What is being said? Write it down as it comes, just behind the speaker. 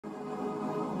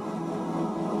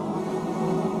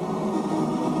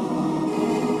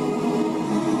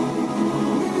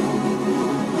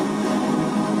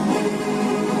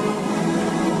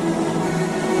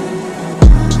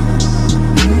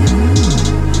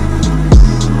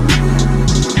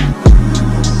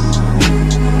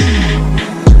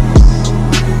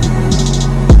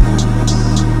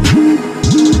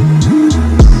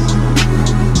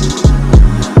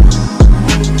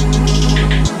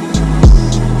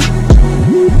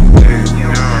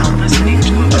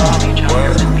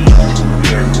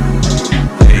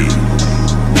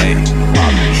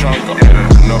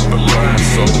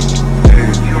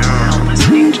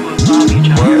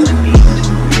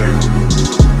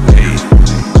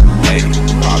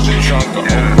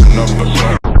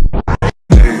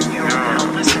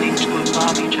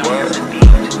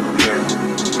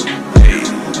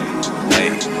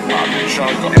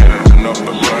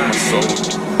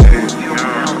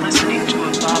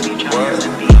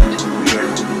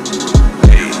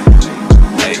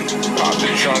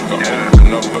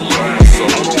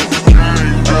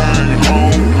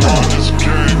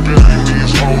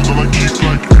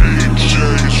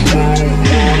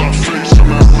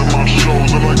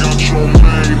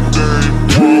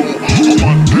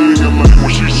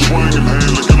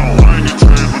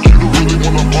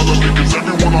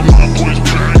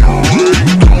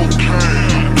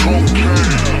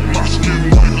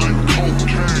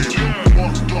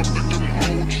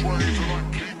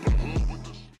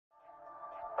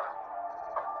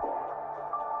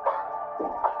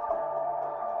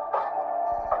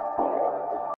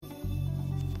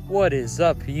What is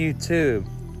up, YouTube?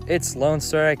 It's Lone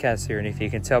Star Diecast here, and if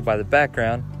you can tell by the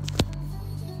background,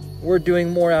 we're doing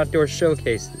more outdoor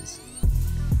showcases.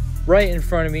 Right in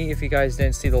front of me, if you guys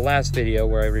didn't see the last video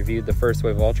where I reviewed the first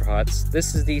wave of Ultra Hots,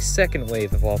 this is the second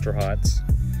wave of Ultra Hots.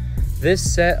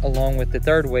 This set, along with the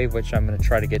third wave, which I'm going to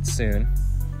try to get soon,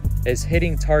 is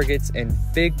hitting targets in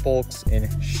big bulks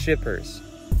and shippers.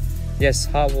 Yes,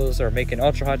 Hot Wheels are making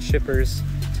Ultra Hot shippers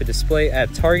to display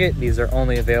at Target. These are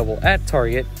only available at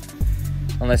Target.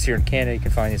 Unless you're in Canada, you can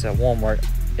find these at Walmart.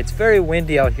 It's very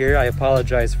windy out here. I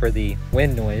apologize for the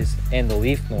wind noise and the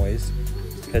leaf noise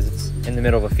because it's in the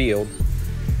middle of a field.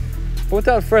 But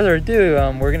without further ado,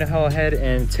 we're gonna go ahead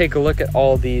and take a look at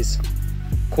all these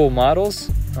cool models.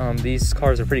 These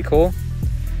cars are pretty cool.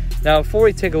 Now, before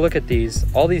we take a look at these,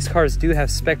 all these cars do have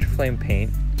Spectraflame paint.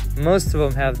 Most of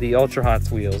them have the Ultra Hot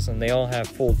wheels, and they all have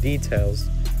full details.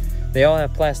 They all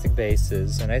have plastic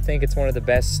bases, and I think it's one of the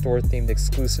best store-themed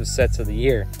exclusive sets of the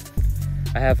year.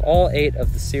 I have all 8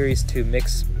 of the Series 2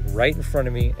 mix right in front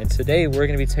of me, and today we're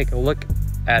going to be taking a look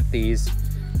at these,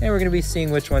 and we're going to be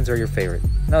seeing which ones are your favorite.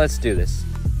 Now let's do this.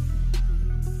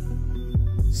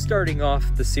 Starting off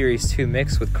the Series 2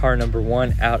 mix with car number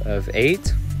 1 out of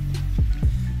 8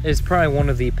 is probably one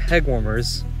of the peg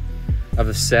warmers of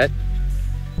the set.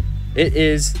 It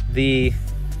is the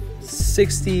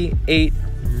 68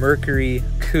 Mercury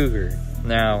Cougar.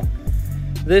 Now,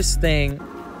 this thing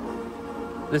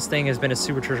has been a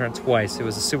supercharged hunt twice. It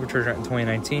was a supercharged hunt in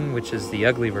 2019, which is the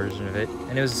ugly version of it,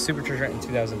 and it was a supercharged hunt in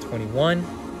 2021,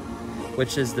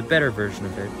 which is the better version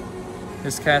of it.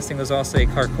 This casting was also a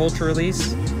car culture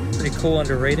release. Pretty cool,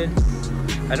 underrated.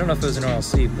 I don't know if it was an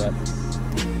RLC, but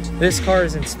this car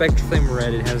is in Spectraflame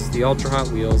red. It has the Ultra Hot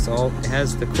wheels. It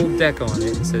has the cool deck on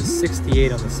it. It says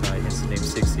 68 on the side. Hence the name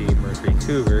 68 Mercury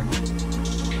Cougar.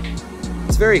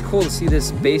 It's very cool to see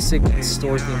this basic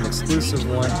store-themed exclusive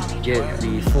one get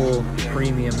the full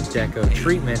premium deco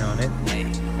treatment on it.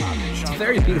 It's a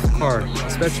very beautiful car,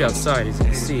 especially outside. As you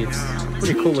can see, it's a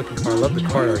pretty cool looking car. I love the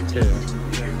car art too.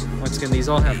 Once again, these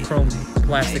all have chrome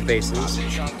plastic bases.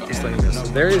 Just letting you know. So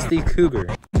there is the Cougar.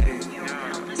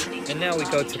 And now we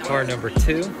go to car number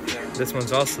 2. This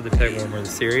one's also the peg warmer of the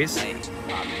series.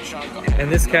 And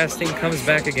this casting comes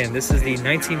back again. This is the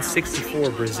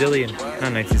 1974 Brazilian,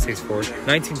 not 1964,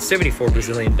 1974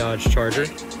 Brazilian Dodge Charger.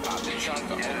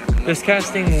 This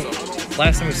casting,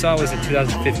 last time we saw was in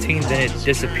 2015, then it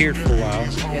disappeared for a while.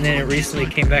 And then it recently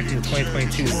came back in the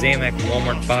 2022 Zamak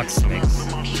Walmart box mix.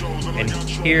 And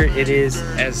here it is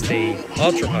as the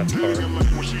Ultra Hot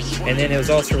car. And then it was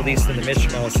also released in the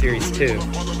Mission Model Series 2.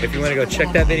 If you want to go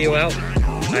check that video out,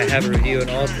 I have a review on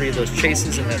all 3 of those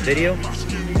chases in that video.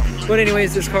 But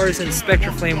anyways, this car is in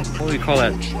Spectraflame, what do we call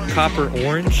that? Copper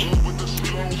orange?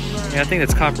 Yeah, I think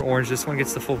that's copper orange. This one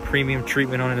gets the full premium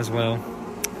treatment on it as well.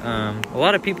 A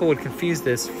lot of people would confuse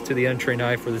this to the untrained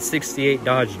eye for the 68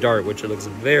 Dodge Dart, which it looks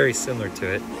very similar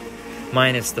to it,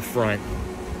 minus the front.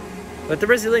 But the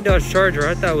Brazilian Dodge Charger,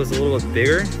 I thought was a little bit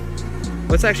bigger.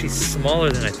 Well, it's actually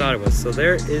smaller than I thought it was. So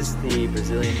there is the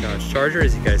Brazilian Dodge Charger,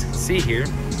 as you guys can see here.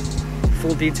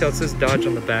 Full detail, it says Dodge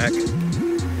on the back.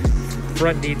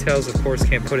 Front details, of course,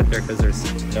 can't put it there because there's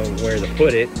nowhere to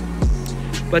put it.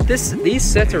 But these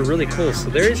sets are really cool. So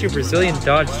there is your Brazilian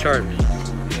Dodge Charger.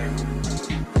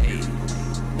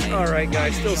 Alright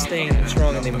guys, still staying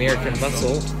strong on the American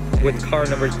muscle with car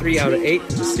number 3 out of 8 in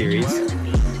the series.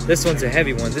 This one's a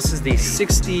heavy one. This is the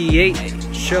 68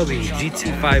 Shelby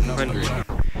GT500.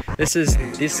 This is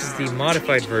the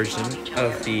modified version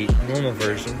of the normal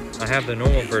version. I have the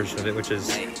normal version of it, which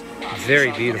is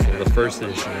very beautiful. The first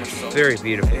edition, which is very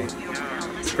beautiful.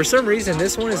 For some reason,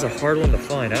 this one is a hard one to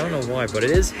find. I don't know why, but it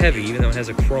is heavy, even though it has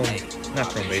a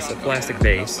plastic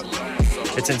base.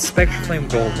 It's in Spectraflame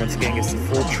Gold. Once again, gets the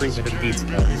full treatment of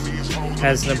details.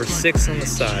 Has number 6 on the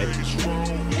side.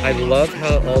 I love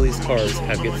how all these cars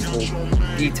get full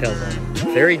details on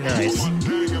them. Very nice.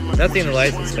 Nothing in the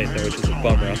license plate though, which is a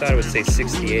bummer. I thought it would say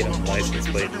 68 on the license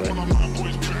plate, but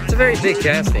it's a very big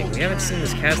casting. We haven't seen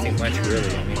this casting much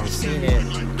really. I mean, we've seen it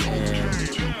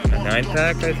in a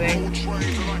 9-pack, I think.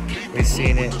 We've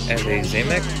seen it as a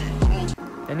Zamak.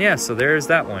 And yeah, so there's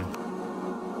that one.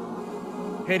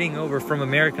 Heading over from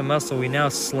American Muscle, we now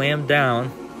slam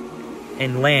down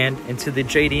and land into the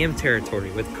JDM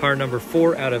territory with car number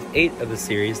 4 out of 8 of the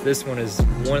series. This one is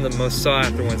one of the most sought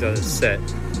after ones out of the set.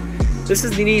 This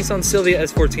is the Nissan Silvia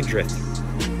S14 Drift.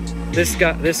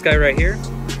 This guy right here,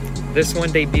 this one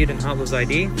debuted in Hot Wheels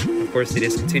ID. Of course, they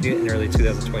discontinued it in early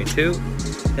 2022.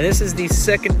 And this is the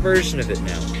second version of it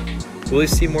now. Will we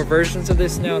see more versions of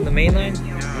this now in the mainline?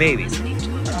 Maybe.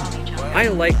 I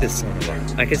like this one a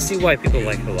lot. I can see why people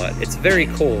like it a lot. It's very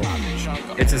cool.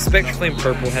 It's a Spectre Flame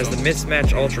purple, has the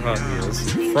mismatched Ultra Hot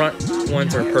wheels. Front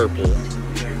ones are purple,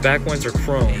 back ones are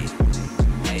chrome.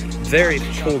 Very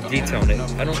cool detail on it.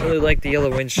 I don't really like the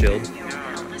yellow windshield,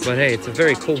 but hey, it's a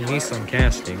very cool Nissan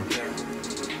casting.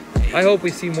 I hope we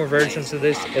see more versions of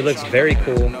this. It looks very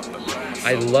cool.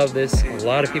 I love this. A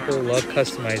lot of people love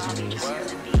customizing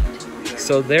these.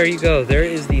 So there you go. There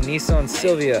is the Nissan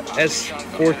Silvia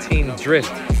S14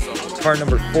 Drift. Car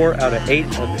number 4 out of 8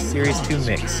 of the Series 2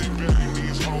 mix.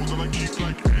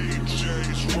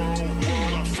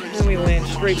 Then we land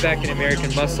straight back in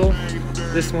American Muscle.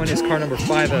 This one is car number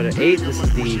 5 out of 8. This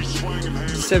is the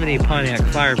 70 Pontiac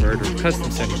Firebird, or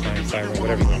custom 70 Pontiac Firebird,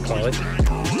 whatever you want to call it.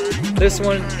 This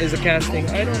one is a casting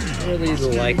I don't really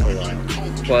like a lot,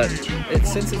 but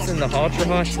since it's in the Ultra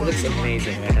Hots, it looks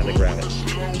amazing and I had to grab it.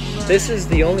 This is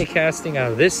the only casting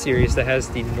out of this series that has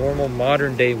the normal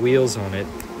modern day wheels on it.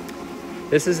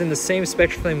 This is in the same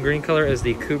Spectre Flame green color as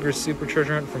the Cougar Supercharger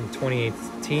Hunt from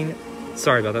 2018.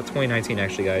 Sorry about that, 2019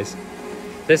 actually, guys.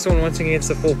 This one, once again, it's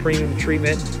a full premium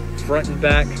treatment, front and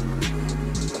back,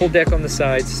 cool deck on the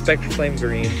sides, Spectre Flame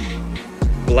green,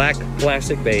 black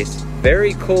plastic base.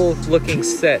 Very cool looking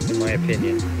set, in my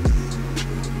opinion.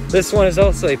 This one is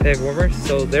also a peg warmer,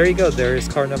 so there you go. There is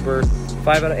car number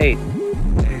 5 out of 8.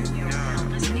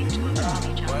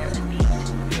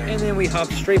 And then we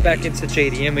hop straight back into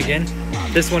JDM again.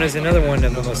 This one is another one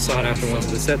of the most sought after ones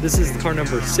of the set. This is car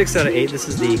number 6 out of 8. This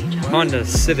is the Honda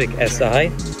Civic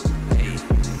SI.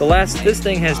 This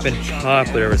thing has been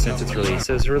popular ever since its release.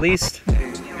 It was released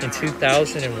in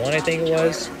 2001, I think it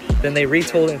was. Then they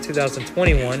retooled it in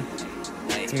 2021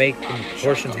 to make the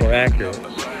proportions more accurate.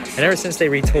 And ever since they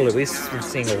retooled it, we've been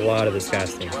seeing a lot of this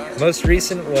casting. Most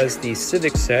recent was the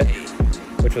Civic set,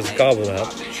 which was gobbled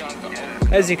up.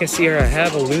 As you can see here, I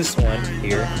have a loose one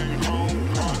here.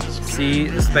 See,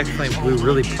 the Spectre Flame blue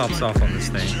really pops off on this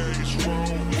thing.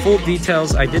 Full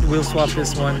details, I did wheel swap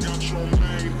this one.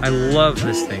 I love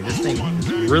this thing. This thing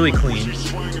is really clean.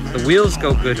 The wheels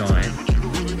go good on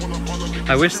it.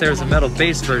 I wish there was a metal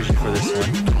base version for this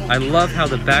one. I love how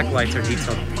the backlights are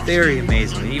detailed very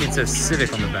amazingly. It even says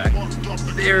Civic on the back.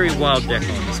 Very wild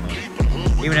deco on this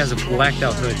one. Even has a blacked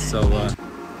out hood, so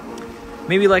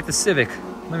maybe you like the Civic.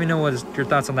 Let me know what is your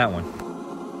thoughts on that one.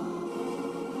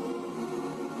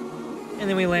 And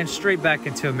then we land straight back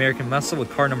into American Muscle with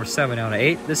car number 7 out of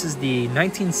 8. This is the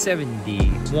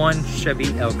 1971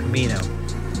 Chevy El Camino.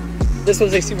 This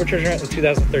was a Supercharger Hunt in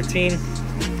 2013.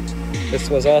 This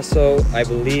was also, I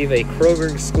believe, a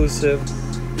Kroger exclusive.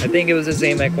 I think it was a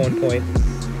Zamek at one point.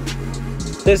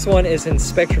 This one is in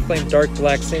Spectre Flame Dark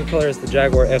Black, same color as the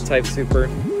Jaguar F-Type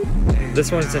Super.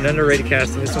 This one's an underrated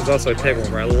casting. This one's also a peg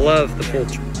warmer. I love the full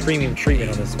premium treatment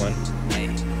on this one.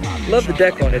 Love the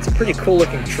deck on it. It's a pretty cool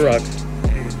looking truck.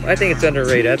 I think it's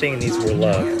underrated. I think it needs more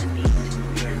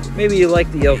love. Maybe you like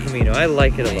the El Camino. I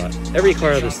like it a lot. Every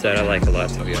car of this set I like a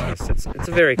lot, to be honest. It's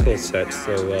a very cool set.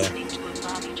 So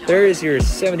there is your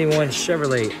 71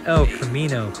 Chevrolet El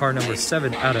Camino, car number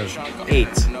 7 out of 8.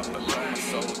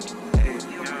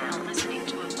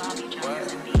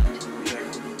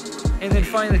 And then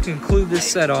finally, to conclude this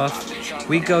set off,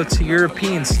 we go to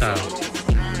European style.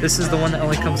 This is the one that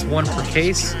only comes one per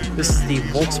case. This is the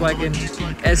Volkswagen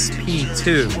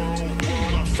SP2.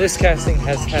 This casting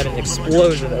has had an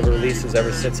explosion of releases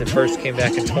ever since it first came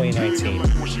back in 2019.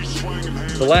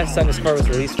 The last time this car was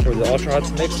released for the Ultra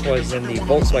Hots mix was in the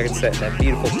Volkswagen set, that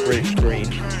beautiful British green.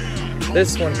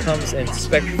 This one comes in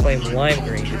Spectre Flame Lime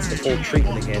Green. It's the full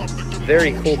treatment again.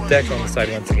 Very cool deck on the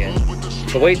side once again.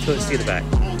 But wait till you see the back.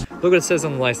 Look what it says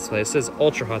on the license plate. It says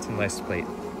Ultra Hots on the license plate.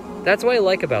 That's what I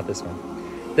like about this one.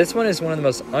 This one is one of the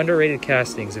most underrated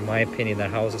castings, in my opinion,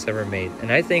 that Howells has ever made,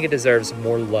 and I think it deserves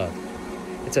more love.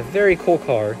 It's a very cool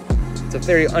car. It's a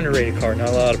very underrated car. Not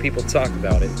a lot of people talk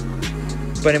about it.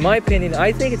 But in my opinion,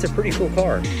 I think it's a pretty cool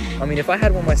car. I mean, if I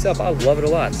had one myself, I'd love it a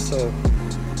lot. So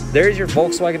there's your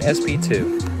Volkswagen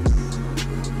SP2.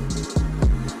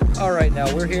 Alright,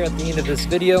 now we're here at the end of this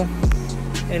video.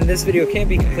 And this video can't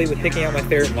be complete with picking out my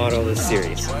favorite model of this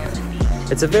series.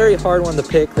 It's a very hard one to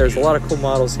pick. There's a lot of cool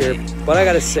models here, but I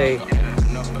gotta say,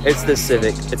 it's the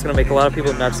Civic. It's gonna make a lot of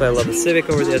people nuts. I love the Civic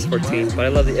over the S14, but I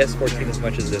love the S14 as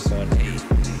much as this one.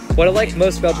 What I like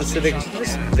most about the Civic is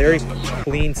just very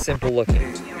clean, simple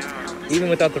looking. Even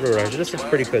without the rear arch, it just looks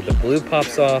pretty good. The blue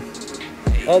pops off.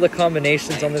 All the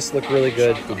combinations on this look really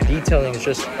good. The detailing is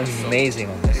just amazing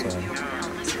on this one.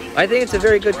 I think it's a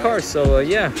very good car, so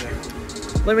yeah.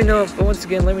 Let me know, but once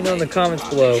again, let me know in the comments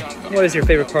below, what is your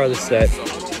favorite car of the set?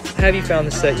 Have you found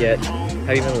the set yet?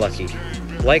 Have you been lucky?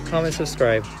 Like, comment,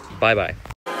 subscribe. Bye-bye.